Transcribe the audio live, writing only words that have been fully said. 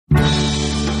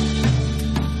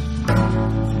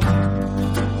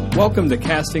Welcome to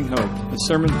Casting Hope, a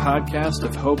sermon podcast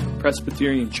of Hope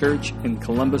Presbyterian Church in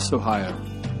Columbus, Ohio.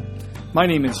 My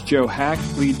name is Joe Hack,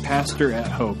 lead pastor at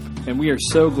Hope, and we are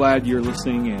so glad you're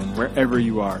listening in wherever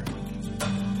you are.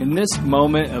 In this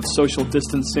moment of social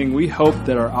distancing, we hope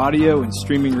that our audio and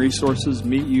streaming resources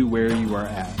meet you where you are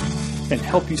at and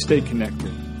help you stay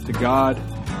connected to God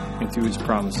and to His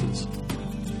promises.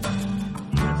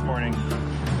 This morning.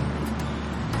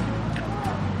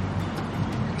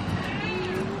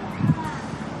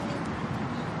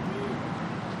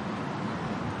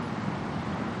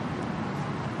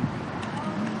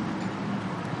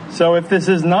 So if this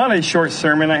is not a short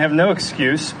sermon, I have no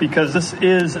excuse because this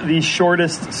is the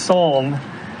shortest psalm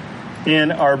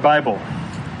in our Bible.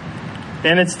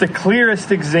 And it's the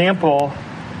clearest example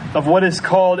of what is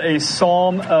called a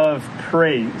psalm of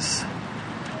praise.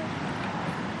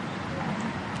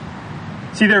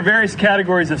 See, there are various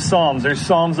categories of psalms. There's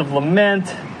psalms of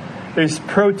lament. There's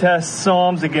protest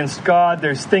psalms against God.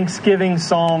 There's thanksgiving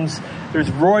psalms.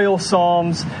 There's royal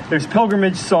psalms. There's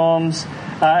pilgrimage psalms.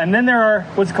 And then there are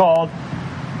what's called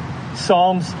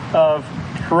Psalms of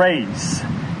Praise.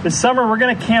 This summer, we're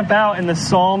going to camp out in the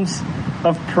Psalms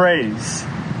of Praise.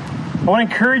 I want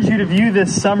to encourage you to view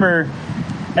this summer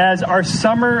as our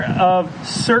summer of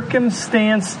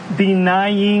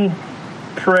circumstance-denying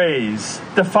praise.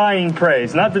 Defying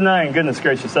praise. Not denying, goodness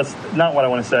gracious. That's not what I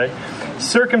want to say.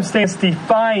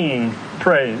 Circumstance-defying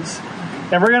praise.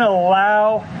 And we're going to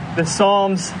allow the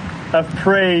Psalms of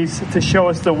praise to show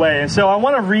us the way. And so I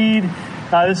want to read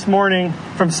this morning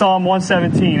from Psalm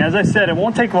 117. As I said, it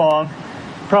won't take long,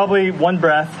 probably one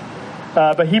breath.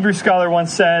 But Hebrew scholar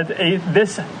once said,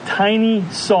 this tiny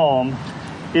psalm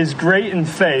is great in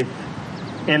faith,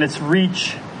 and its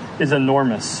reach is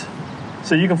enormous.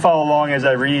 So you can follow along as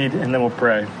I read, and then we'll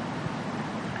pray.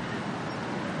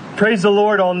 Praise the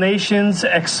Lord, all nations.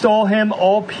 Extol Him,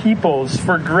 all peoples.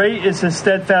 For great is His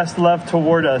steadfast love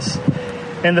toward us.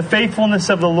 And the faithfulness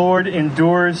of the Lord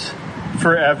endures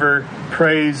forever.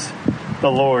 Praise the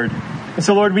Lord. And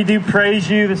so, Lord, we do praise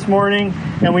You this morning,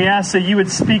 and we ask that You would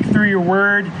speak through Your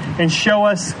word and show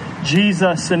us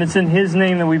Jesus. And it's in His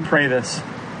name that we pray this.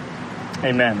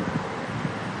 Amen.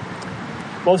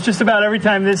 Well, it's just about every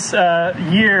time this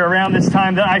year, around this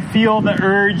time, that I feel the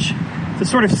urge to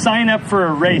sort of sign up for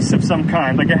a race of some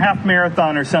kind, like a half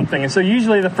marathon or something. And so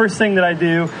usually the first thing that I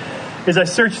do is I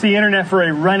search the internet for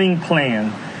a running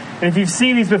plan. And if you've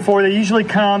seen these before, they usually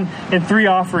come in three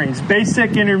offerings: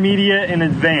 basic, intermediate, and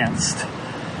advanced.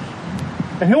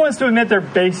 And who wants to admit they're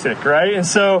basic, right? And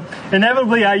so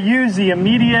inevitably I use the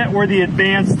immediate or the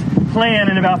advanced plan,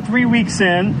 and about 3 weeks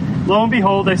in, lo and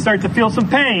behold, I start to feel some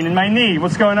pain in my knee.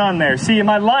 What's going on there? See, in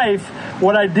my life,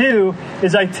 what I do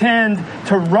is I tend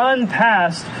to run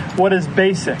past what is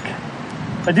basic.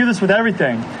 I do this with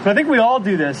everything. And I think we all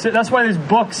do this. That's why there's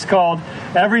books called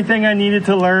Everything I Needed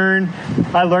to Learn,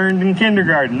 I Learned in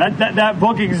Kindergarten. That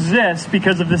book exists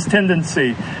because of this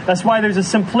tendency. That's why there's a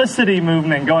simplicity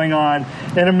movement going on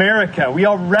in America. We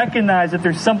all recognize that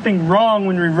there's something wrong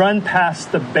when we run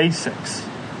past the basics.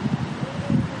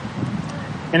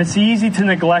 And it's easy to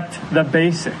neglect the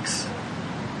basics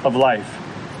of life.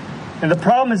 And the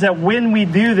problem is that when we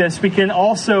do this, we can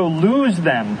also lose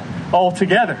them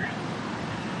altogether.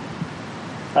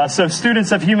 So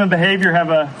students of human behavior have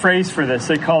a phrase for this.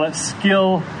 They call it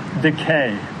skill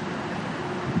decay.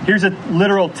 Here's a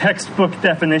literal textbook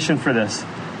definition for this.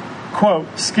 Quote,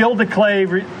 skill decay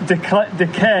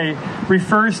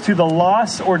refers to the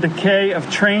loss or decay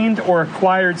of trained or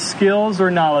acquired skills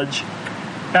or knowledge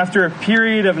after a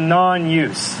period of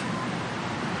non-use.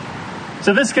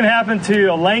 So this can happen to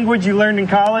a language you learned in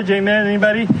college. Amen,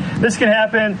 anybody? This can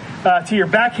happen to your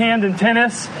backhand in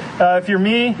tennis. If you're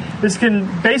me, this can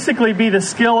basically be the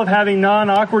skill of having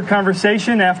non-awkward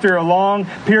conversation after a long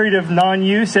period of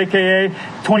non-use, aka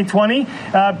 2020.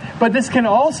 But this can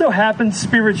also happen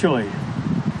spiritually.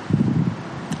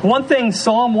 One thing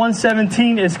Psalm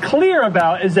 117 is clear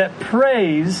about is that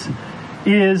praise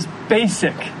is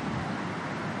basic.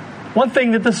 One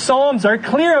thing that the Psalms are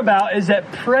clear about is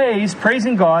that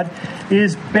praising God,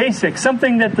 is basic.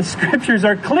 Something that the Scriptures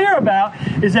are clear about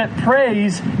is that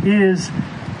praise is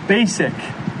basic.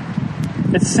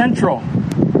 It's central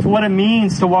to what it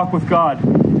means to walk with God.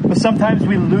 But sometimes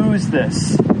we lose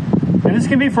this. And this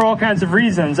can be for all kinds of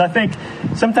reasons. I think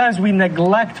sometimes we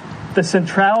neglect the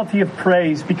centrality of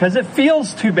praise because it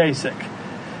feels too basic.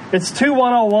 It's too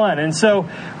 101. And so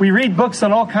we read books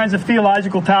on all kinds of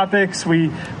theological topics. We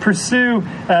pursue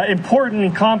important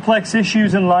and complex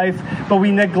issues in life, but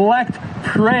we neglect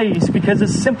praise because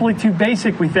it's simply too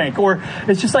basic, we think, or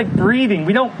it's just like breathing.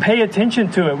 We don't pay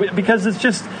attention to it because it's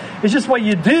just what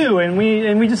you do, and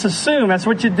we just assume that's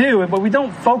what you do, but we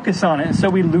don't focus on it, and so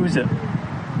we lose it.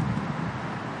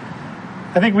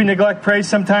 I think we neglect praise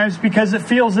sometimes because it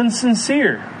feels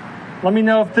insincere. Let me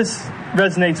know if this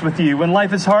resonates with you. When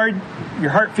life is hard,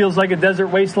 your heart feels like a desert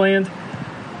wasteland.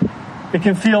 It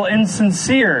can feel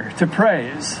insincere to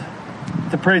praise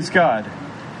God.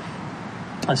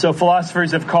 And so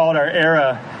philosophers have called our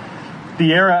era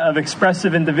the era of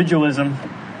expressive individualism,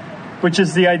 which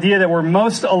is the idea that we're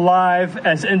most alive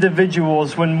as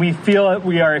individuals when we feel that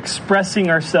we are expressing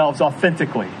ourselves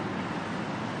authentically.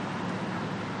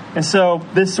 And so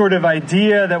this sort of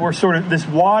idea that we're this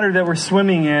water that we're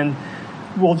swimming in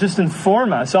will just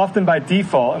inform us, often by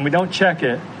default, and we don't check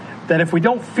it, that if we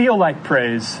don't feel like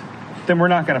praise, then we're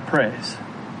not going to praise.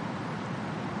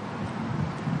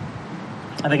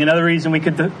 I think another reason we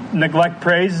could neglect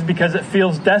praise is because it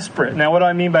feels desperate. Now, what do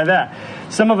I mean by that?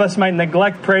 Some of us might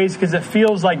neglect praise because it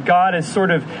feels like God is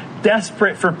sort of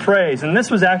desperate for praise. And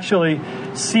this was actually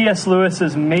C.S.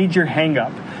 Lewis's major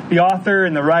hang-up. The author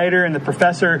and the writer and the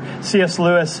professor, C.S.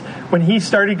 Lewis, when he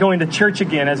started going to church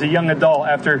again as a young adult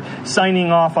after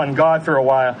signing off on God for a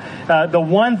while, the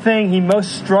one thing he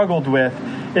most struggled with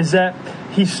is that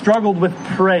he struggled with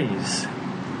praise.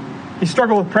 He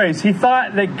struggled with praise. He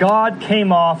thought that God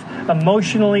came off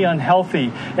emotionally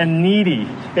unhealthy and needy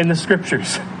in the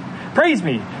scriptures. Praise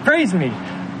me, praise me.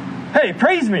 Hey,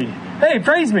 praise me. Hey,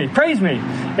 praise me, praise me.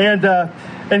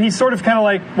 And he's sort of kind of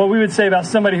like what we would say about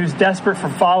somebody who's desperate for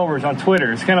followers on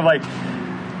Twitter. It's kind of like,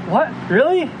 what?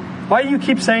 Really? Why do you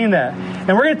keep saying that?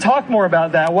 And we're going to talk more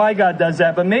about that, why God does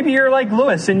that. But maybe you're like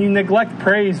Lewis and you neglect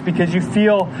praise because you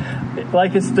feel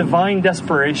like it's divine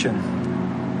desperation.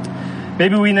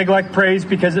 Maybe we neglect praise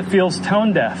because it feels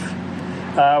tone deaf.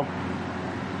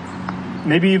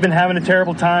 Maybe you've been having a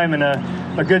terrible time and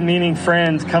a good-meaning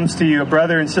friend comes to you, a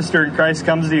brother and sister in Christ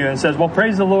comes to you and says, well,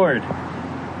 praise the Lord.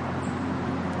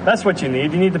 That's what you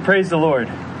need. You need to praise the Lord.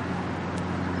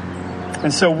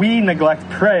 And so we neglect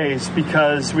praise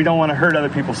because we don't want to hurt other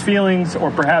people's feelings, or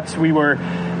perhaps we were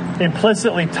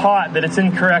implicitly taught that it's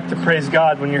incorrect to praise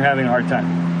God when you're having a hard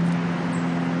time.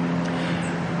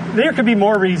 There could be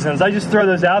more reasons. I just throw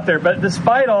those out there. But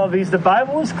despite all of these, the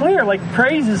Bible is clear. Like,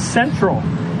 praise is central.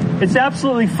 It's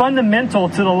absolutely fundamental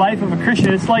to the life of a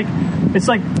Christian. It's like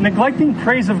neglecting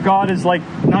praise of God is like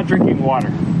not drinking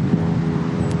water.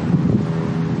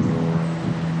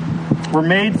 We're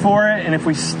made for it, and if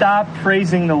we stop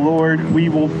praising the Lord, we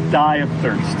will die of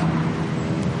thirst.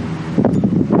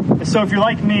 And so if you're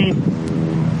like me,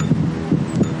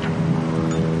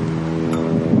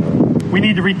 we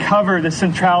need to recover the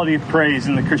centrality of praise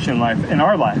in the Christian life, in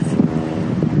our life.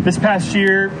 This past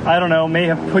year, I don't know, may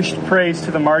have pushed praise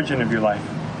to the margin of your life.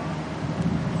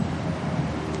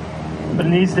 But it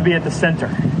needs to be at the center.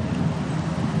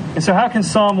 And so how can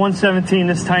Psalm 117,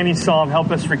 this tiny psalm, help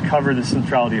us recover the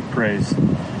centrality of praise?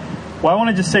 Well, I want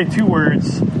to just say two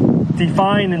words,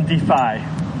 define and defy.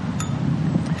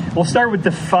 We'll start with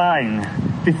define.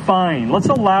 Define. Let's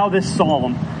allow this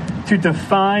psalm to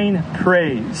define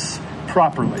praise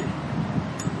properly.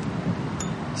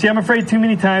 See, I'm afraid too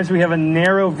many times we have a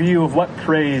narrow view of what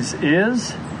praise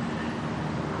is,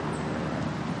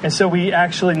 and so we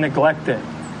actually neglect it.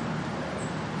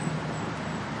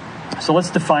 So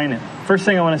let's define it. First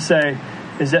thing I want to say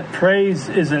is that praise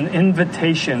is an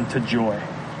invitation to joy.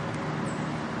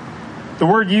 The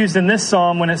word used in this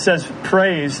psalm when it says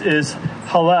praise is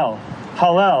hallel.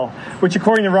 Hallel, which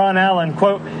according to Ron Allen,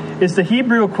 quote, is the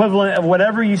Hebrew equivalent of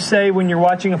whatever you say when you're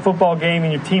watching a football game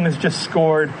and your team has just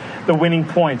scored the winning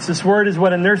points. This word is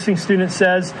what a nursing student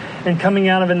says in coming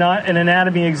out of an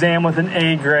anatomy exam with an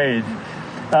A grade.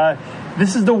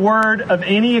 This is the word of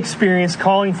any experience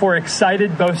calling for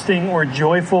excited boasting or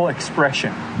joyful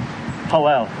expression.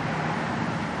 Hallel.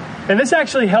 And this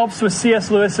actually helps with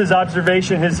C.S. Lewis's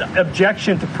observation, his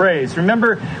objection to praise.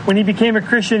 Remember, when he became a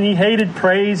Christian, he hated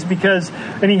praise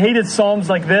and he hated psalms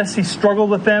like this. He struggled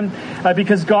with them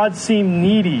because God seemed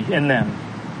needy in them.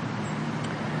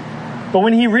 But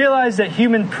when he realized that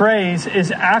human praise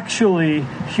is actually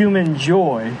human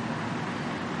joy,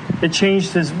 it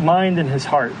changed his mind and his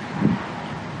heart.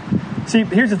 See,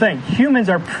 here's the thing. Humans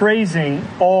are praising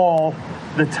all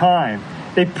the time.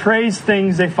 They praise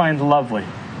things they find lovely.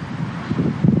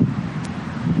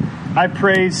 I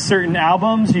praise certain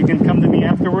albums. You can come to me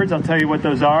afterwards. I'll tell you what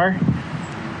those are.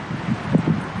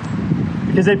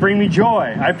 Because they bring me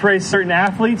joy. I praise certain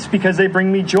athletes because they bring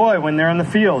me joy when they're on the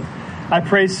field. I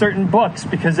praise certain books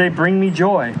because they bring me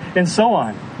joy. And so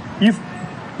on.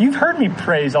 You've heard me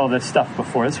praise all this stuff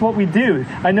before. That's what we do.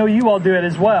 I know you all do it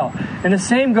as well. And the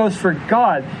same goes for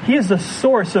God. He is the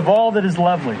source of all that is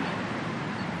lovely.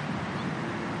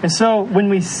 And so when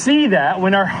we see that,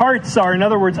 when our hearts are, in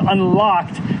other words,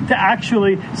 unlocked to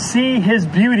actually see His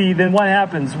beauty, then what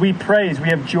happens? We praise. We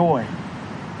have joy.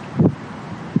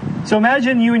 So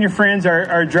imagine you and your friends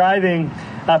are driving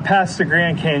past the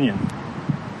Grand Canyon.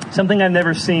 Something I've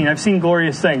never seen. I've seen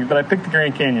glorious things, but I picked the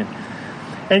Grand Canyon.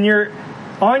 And you're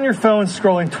on your phone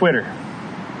scrolling Twitter.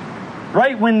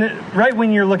 Right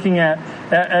when you're looking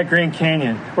at Grand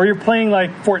Canyon. Or you're playing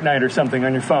like Fortnite or something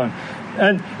on your phone.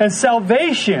 And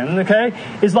salvation, okay,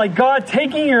 is like God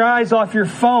taking your eyes off your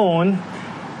phone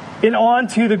and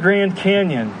onto the Grand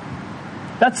Canyon.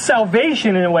 That's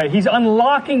salvation in a way. He's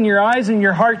unlocking your eyes and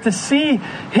your heart to see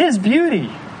His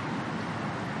beauty.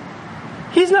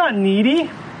 He's not needy.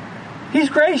 He's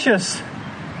gracious.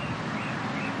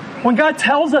 When God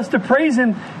tells us to praise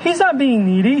Him, He's not being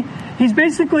needy. He's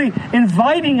basically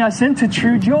inviting us into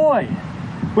true joy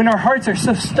when our hearts are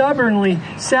so stubbornly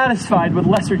satisfied with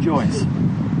lesser joys.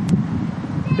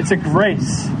 It's a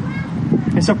grace.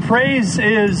 And so praise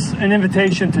is an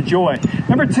invitation to joy.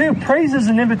 Number 2, praise is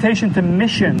an invitation to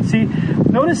mission. See,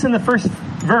 notice in the first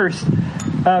verse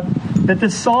that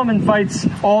this psalm invites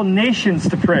all nations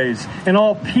to praise and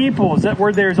all peoples. That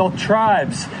word there is all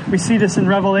tribes. We see this in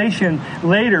Revelation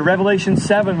later, Revelation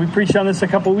 7. We preached on this a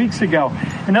couple weeks ago.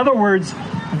 In other words,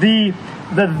 the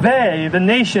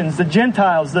nations, the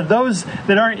Gentiles, those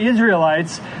that aren't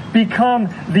Israelites, become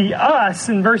the us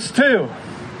in verse 2.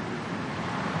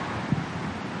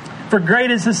 For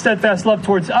great is His steadfast love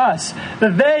towards us. The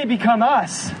they become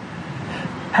us.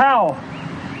 How?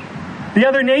 The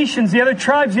other nations, the other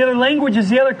tribes, the other languages,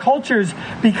 the other cultures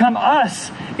become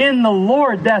us in the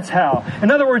Lord. That's how.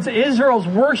 In other words, Israel's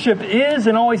worship is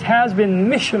and always has been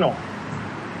missional.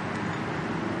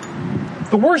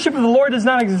 The worship of the Lord does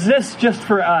not exist just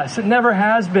for us. It never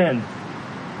has been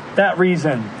that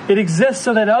reason. It exists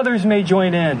so that others may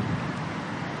join in.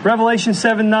 Revelation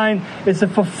 7:9 is the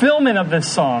fulfillment of this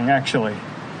song, actually,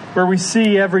 where we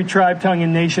see every tribe, tongue,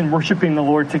 and nation worshiping the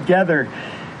Lord together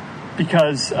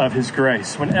because of His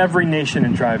grace, when every nation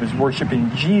and tribe is worshiping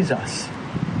Jesus.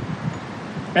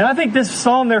 And I think this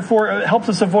psalm, therefore, helps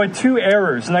us avoid 2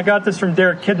 errors. And I got this from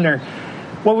Derek Kidner.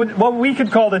 What we could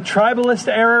call the tribalist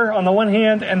error on the one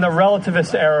hand and the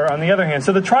relativist error on the other hand.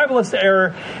 So the tribalist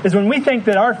error is when we think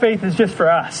that our faith is just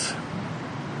for us.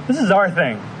 This is our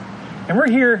thing. And we're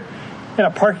here in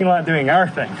a parking lot doing our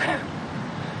thing.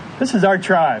 This is our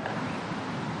tribe.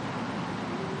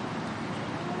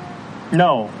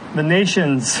 No, the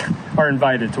nations are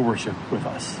invited to worship with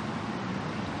us.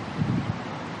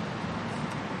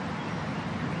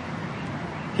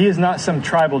 He is not some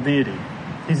tribal deity.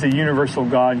 He's the universal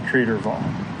God and creator of all.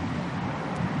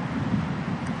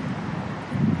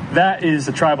 That is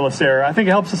the tribalist error. I think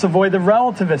it helps us avoid the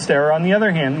relativist error, on the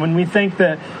other hand, when we think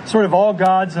that sort of all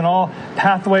gods and all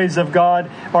pathways of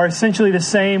God are essentially the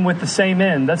same with the same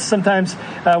end. That's sometimes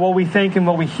what we think and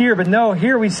what we hear. But no,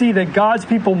 here we see that God's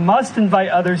people must invite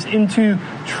others into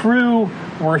true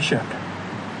worship.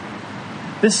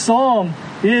 This psalm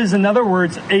is, in other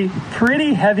words, a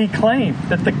pretty heavy claim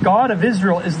that the God of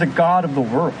Israel is the God of the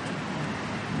world.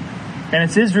 And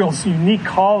it's Israel's unique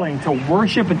calling to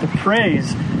worship and to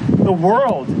praise the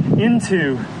world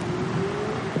into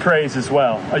praise as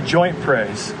well, a joint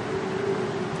praise.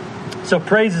 So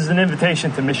praise is an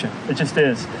invitation to mission. It just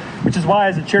is. Which is why,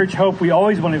 as a church, Hope, we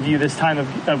always want to view this time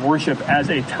of worship as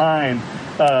a time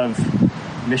of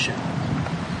mission.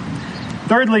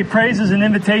 Thirdly, praise is an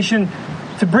invitation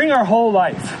to bring our whole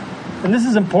life. And this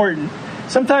is important.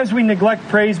 Sometimes we neglect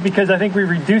praise because I think we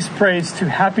reduce praise to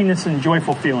happiness and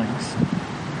joyful feelings.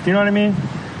 Do you know what I mean?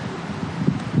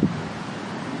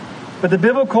 But the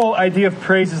biblical idea of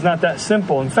praise is not that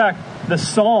simple. In fact, the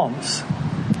Psalms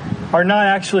are not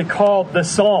actually called the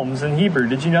Psalms in Hebrew.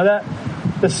 Did you know that?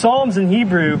 The Psalms in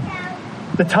Hebrew,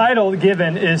 the title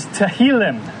given is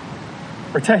Tehillim,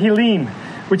 or Tehillim,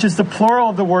 which is the plural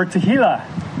of the word Tehillah,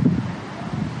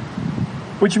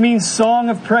 which means song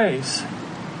of praise.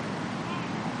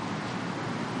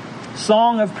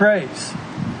 Song of praise.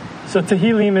 So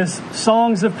Tehillim is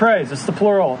songs of praise. It's the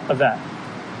plural of that.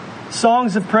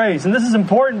 Songs of praise. And this is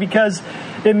important because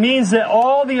it means that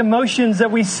all the emotions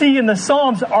that we see in the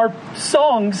Psalms are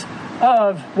songs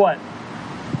of what?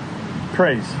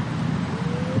 Praise.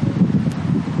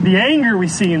 The anger we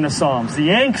see in the Psalms, the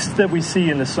angst that we see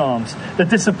in the Psalms, the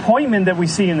disappointment that we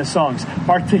see in the Psalms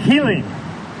are Tehillim,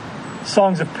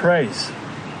 songs of praise.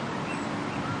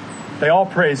 They all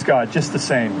praise God just the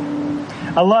same.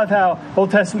 I love how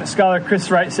Old Testament scholar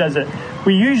Chris Wright says it.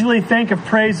 We usually think of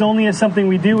praise only as something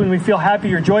we do when we feel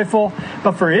happy or joyful,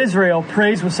 but for Israel,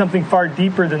 praise was something far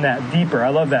deeper than that. Deeper. I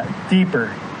love that.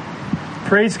 Deeper.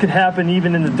 Praise could happen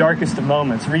even in the darkest of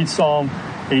moments. Read Psalm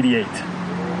 88.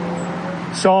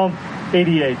 Psalm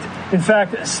 88. In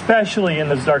fact, especially in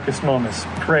those darkest moments,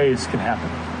 praise can happen.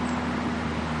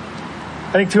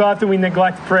 I think too often we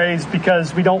neglect praise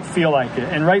because we don't feel like it.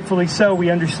 And rightfully so, we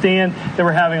understand that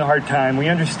we're having a hard time. We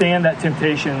understand that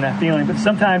temptation and that feeling. But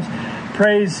sometimes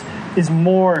praise is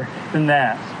more than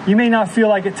that. You may not feel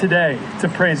like it today to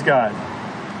praise God.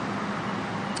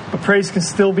 But praise can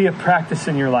still be a practice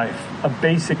in your life, a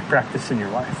basic practice in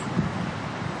your life.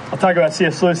 I'll talk about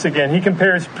C.S. Lewis again. He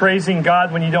compares praising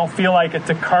God when you don't feel like it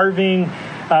to carving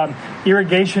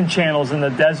irrigation channels in the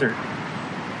desert.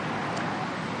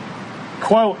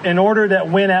 Quote, in order that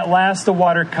when at last the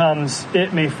water comes,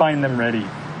 it may find them ready.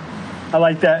 I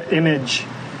like that image.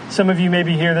 Some of you may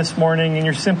be here this morning and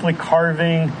you're simply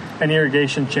carving an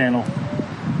irrigation channel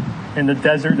in the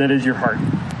desert that is your heart.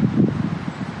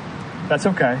 That's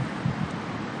okay.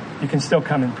 You can still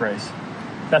come and praise.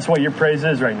 That's what your praise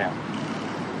is right now.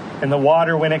 And the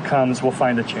water, when it comes, will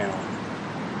find a channel.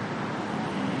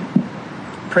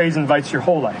 Praise invites your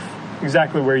whole life,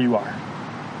 exactly where you are,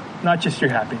 not just your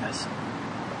happiness.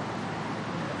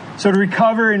 So to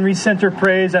recover and recenter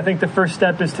praise, I think the first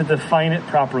step is to define it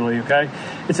properly, okay?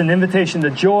 It's an invitation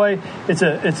to joy, it's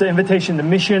an invitation to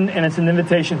mission, and it's an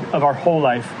invitation of our whole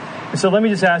life. And so let me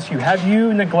just ask you, have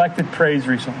you neglected praise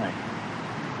recently?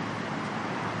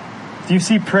 Do you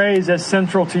see praise as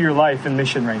central to your life and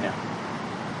mission right now?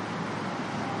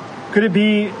 Could it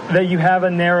be that you have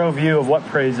a narrow view of what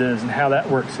praise is and how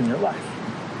that works in your life?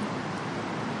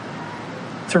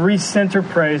 To recenter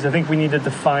praise, I think we need to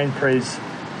define praise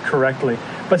correctly.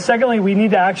 But secondly, we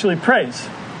need to actually praise.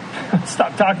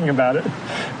 Stop talking about it,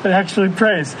 but actually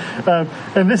praise.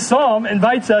 And this psalm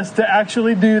invites us to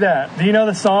actually do that. Do you know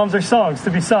the psalms are songs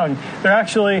to be sung? They're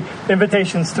actually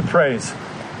invitations to praise.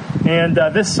 And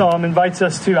this psalm invites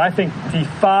us to, I think,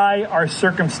 defy our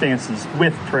circumstances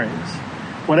with praise.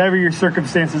 Whatever your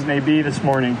circumstances may be this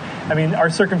morning. I mean, our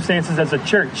circumstances as a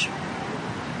church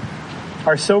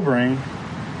are sobering,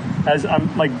 as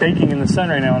I'm like baking in the sun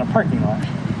right now in a parking lot.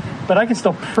 But I can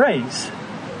still praise.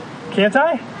 Can't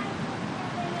I?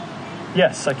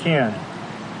 Yes, I can.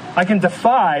 I can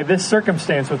defy this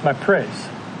circumstance with my praise.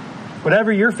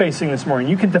 Whatever you're facing this morning,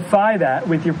 you can defy that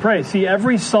with your praise. See,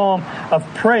 every psalm of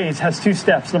praise has two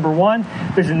steps. Number one,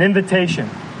 there's an invitation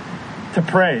to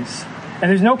praise. And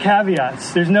there's no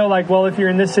caveats. There's no like, well, if you're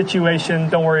in this situation,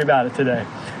 don't worry about it today.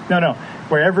 No.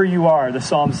 Wherever you are, the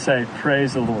Psalms say,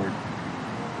 praise the Lord.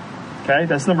 Okay,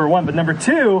 that's number one. But number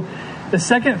two, the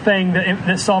second thing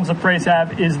that Psalms of praise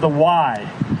have is the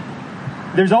why.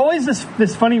 There's always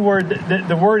this funny word.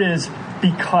 The word is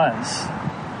because.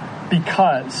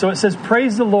 Because. So it says,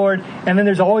 praise the Lord, and then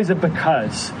there's always a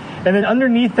because. And then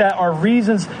underneath that are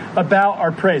reasons about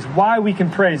our praise, why we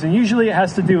can praise. And usually it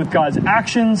has to do with God's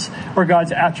actions or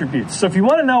God's attributes. So if you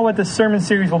want to know what this sermon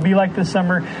series will be like this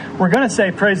summer, we're going to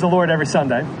say praise the Lord every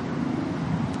Sunday.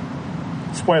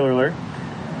 Spoiler alert.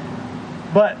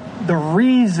 But the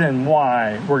reason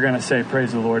why we're going to say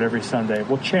praise the Lord every Sunday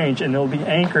will change, and it'll be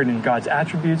anchored in God's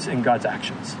attributes and God's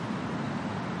actions.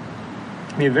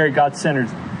 It'll be a very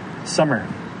God-centered summer.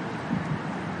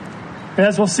 And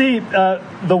as we'll see,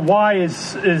 the why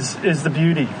is the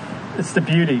beauty. It's the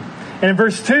beauty. And in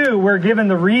verse 2, we're given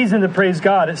the reason to praise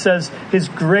God. It says, His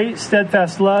great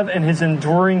steadfast love and His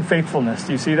enduring faithfulness.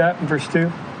 Do you see that in verse 2?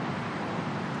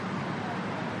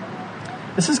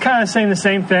 This is kind of saying the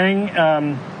same thing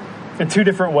in two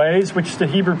different ways, which the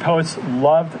Hebrew poets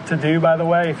loved to do, by the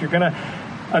way. If you're going to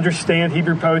understand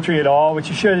Hebrew poetry at all, which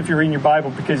you should if you're reading your Bible,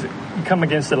 because you come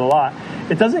against it a lot.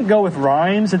 It doesn't go with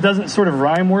rhymes. It doesn't sort of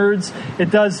rhyme words.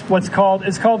 It does it's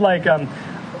called like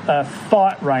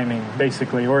thought rhyming,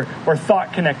 basically, or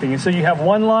thought connecting. And so you have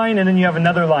one line and then you have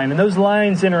another line, and those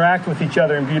lines interact with each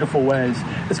other in beautiful ways.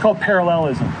 It's called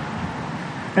parallelism.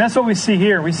 And that's what we see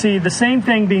here. We see the same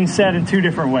thing being said in two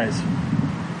different ways.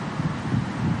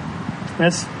 And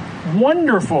that's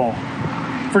wonderful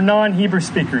for non-Hebrew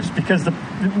speakers, because it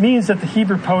means that the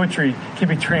Hebrew poetry can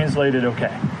be translated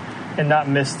okay and not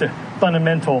miss the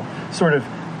fundamental sort of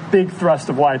big thrust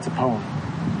of why it's a poem.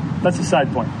 That's a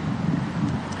side point.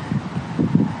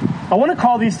 I want to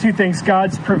call these two things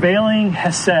God's prevailing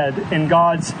hesed and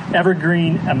God's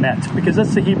evergreen emet, because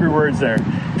that's the Hebrew words there.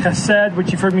 Hesed,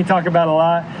 which you've heard me talk about a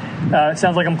lot. It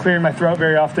sounds like I'm clearing my throat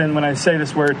very often when I say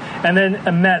this word. And then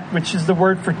emet, which is the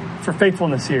word for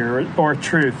faithfulness here, or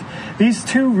truth. These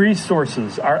two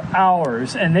resources are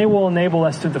ours, and they will enable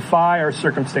us to defy our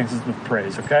circumstances with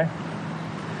praise, okay?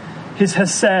 His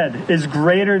hesed is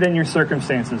greater than your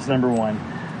circumstances, number one.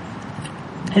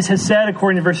 His hesed,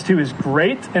 according to verse 2, is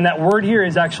great, and that word here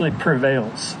is actually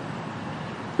prevails,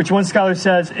 which one scholar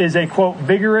says is a, quote,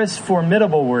 vigorous,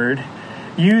 formidable word,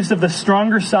 used of the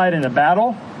stronger side in a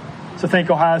battle. So think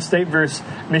Ohio State versus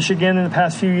Michigan in the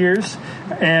past few years.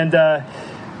 And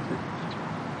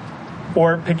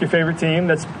or pick your favorite team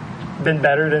that's been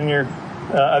better than your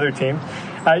other team.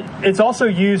 It's also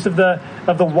used of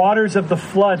the waters of the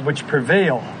flood which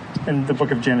prevail in the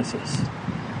book of Genesis.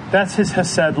 That's his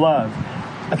hesed love.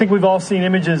 I think we've all seen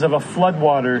images of a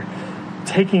floodwater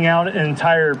taking out an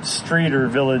entire street or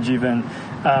village even,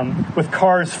 with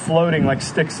cars floating like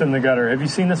sticks in the gutter. Have you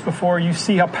seen this before? You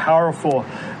see how powerful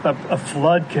a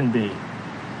flood can be.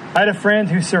 I had a friend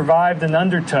who survived an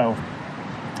undertow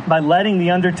by letting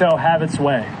the undertow have its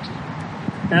way.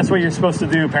 And that's what you're supposed to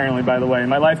do, apparently, by the way. In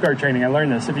my lifeguard training, I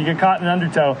learned this. If you get caught in an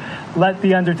undertow, let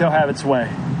the undertow have its way.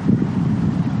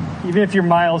 Even if you're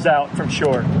miles out from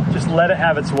shore, just let it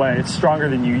have its way. It's stronger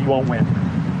than you. You won't win.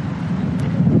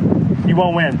 You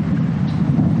won't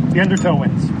win. The undertow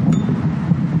wins.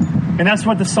 And that's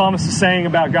what the psalmist is saying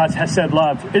about God's hesed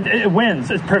love. It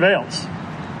wins. It prevails.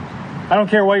 I don't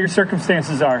care what your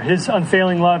circumstances are. His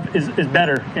unfailing love is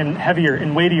better and heavier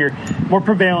and weightier, more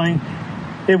prevailing.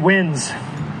 It wins.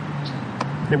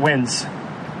 It wins.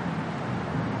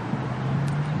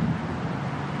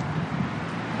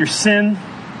 Your sin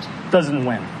doesn't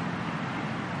win.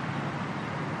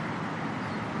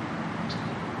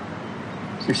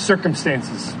 Your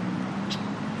circumstances,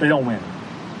 they don't win.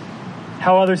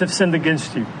 How others have sinned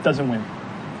against you doesn't win.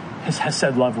 His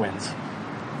hesed love wins.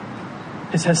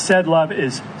 His hesed love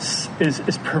is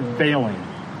prevailing,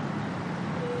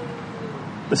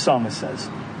 the psalmist says.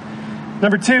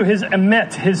 Number two, his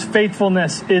emet, his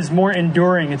faithfulness, is more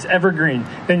enduring. It's evergreen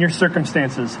than your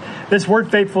circumstances. This word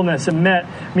faithfulness,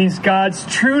 emet, means God's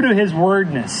true to his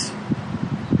wordness.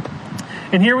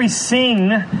 And here we sing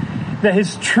that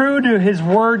his true to his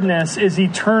wordness is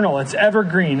eternal. It's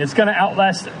evergreen. It's going to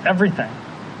outlast everything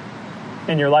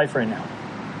in your life right now.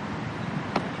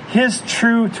 His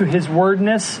true to his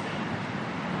wordness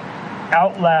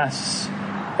outlasts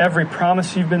every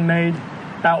promise you've been made,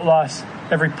 outlasts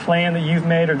every plan that you've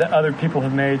made or that other people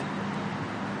have made.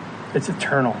 It's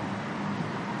eternal.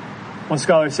 One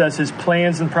scholar says his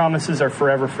plans and promises are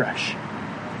forever fresh.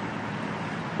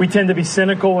 We tend to be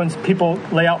cynical when people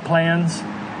lay out plans.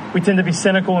 We tend to be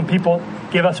cynical when people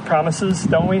give us promises,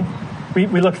 don't we?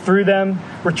 We look through them.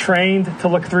 We're trained to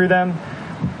look through them.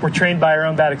 We're trained by our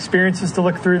own bad experiences to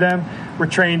look through them. We're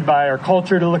trained by our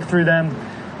culture to look through them.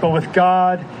 But with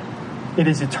God, it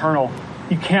is eternal.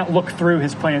 You can't look through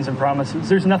his plans and promises.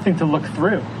 There's nothing to look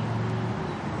through.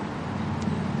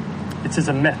 It's his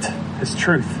emet, his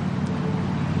truth.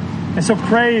 And so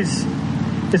praise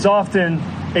is often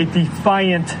a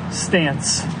defiant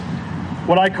stance.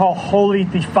 What I call holy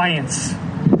defiance.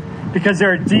 Because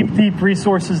there are deep, deep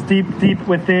resources deep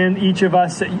within each of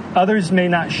us that others may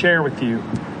not share with you.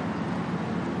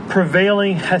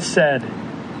 Prevailing hesed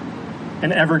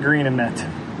and evergreen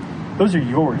emet. Those are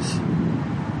yours.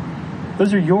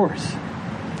 Those are yours.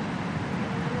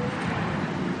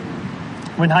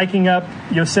 When hiking up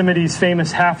Yosemite's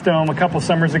famous Half Dome a couple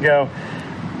summers ago,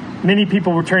 many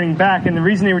people were turning back, and the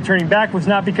reason they were turning back was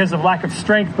not because of lack of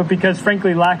strength, but because,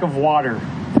 frankly, lack of water.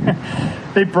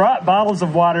 They brought bottles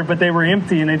of water, but they were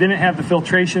empty, and they didn't have the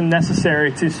filtration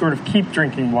necessary to sort of keep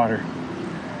drinking water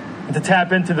and to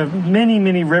tap into the many,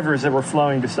 many rivers that were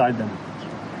flowing beside them.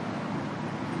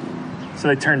 So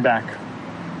they turned back.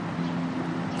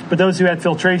 But those who had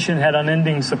filtration had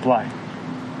unending supply.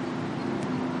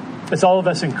 It's all of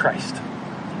us in Christ.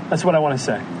 That's what I want to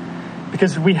say.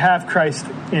 Because we have Christ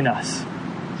in us.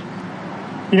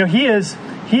 You know, He is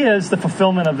the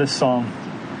fulfillment of this psalm.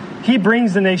 He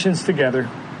brings the nations together.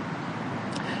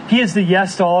 He is the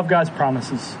yes to all of God's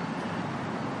promises.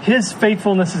 His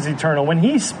faithfulness is eternal. When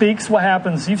He speaks, what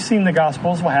happens? You've seen the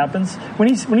Gospels, what happens? When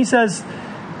he says,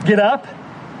 get up,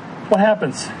 what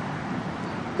happens?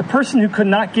 The person who could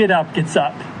not get up gets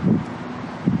up.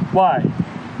 Why?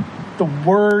 The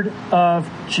word of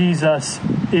Jesus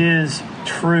is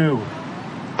true.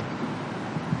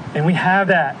 And we have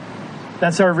that.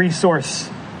 That's our resource.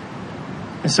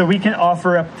 And so we can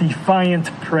offer up defiant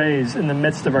praise in the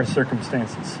midst of our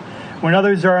circumstances. When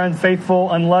others are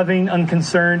unfaithful, unloving,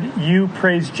 unconcerned, you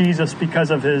praise Jesus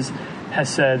because of his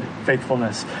hesed,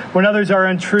 faithfulness. When others are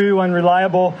untrue,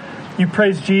 unreliable, you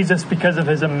praise Jesus because of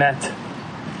his emet.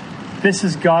 This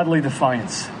is godly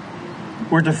defiance.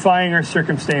 We're defying our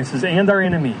circumstances and our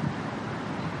enemy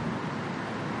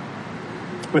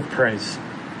with praise.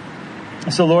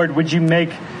 So, Lord, would you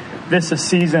make this a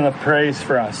season of praise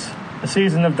for us, a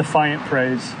season of defiant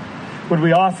praise? Would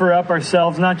we offer up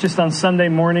ourselves not just on Sunday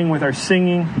morning with our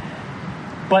singing,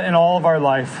 but in all of our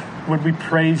life? Would we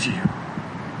praise you?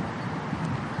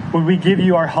 Would we give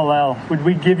you our hallel? Would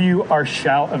we give you our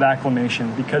shout of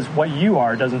acclamation? Because what you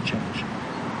are doesn't change.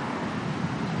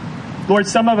 Lord,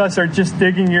 some of us are just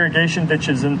digging irrigation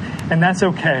ditches, and that's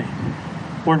okay.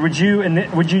 Lord, would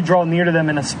you draw near to them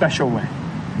in a special way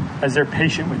as they're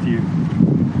patient with you,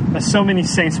 as so many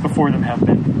saints before them have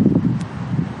been.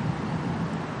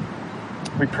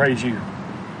 We praise you.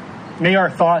 May our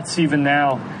thoughts even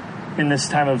now in this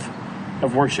time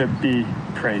of worship be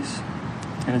praise.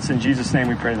 And it's in Jesus' name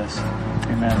we pray this.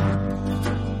 Amen.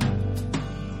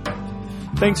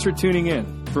 Thanks for tuning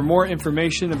in. For more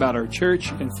information about our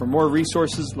church and for more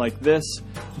resources like this,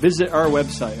 visit our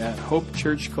website at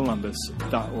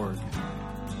hopechurchcolumbus.org.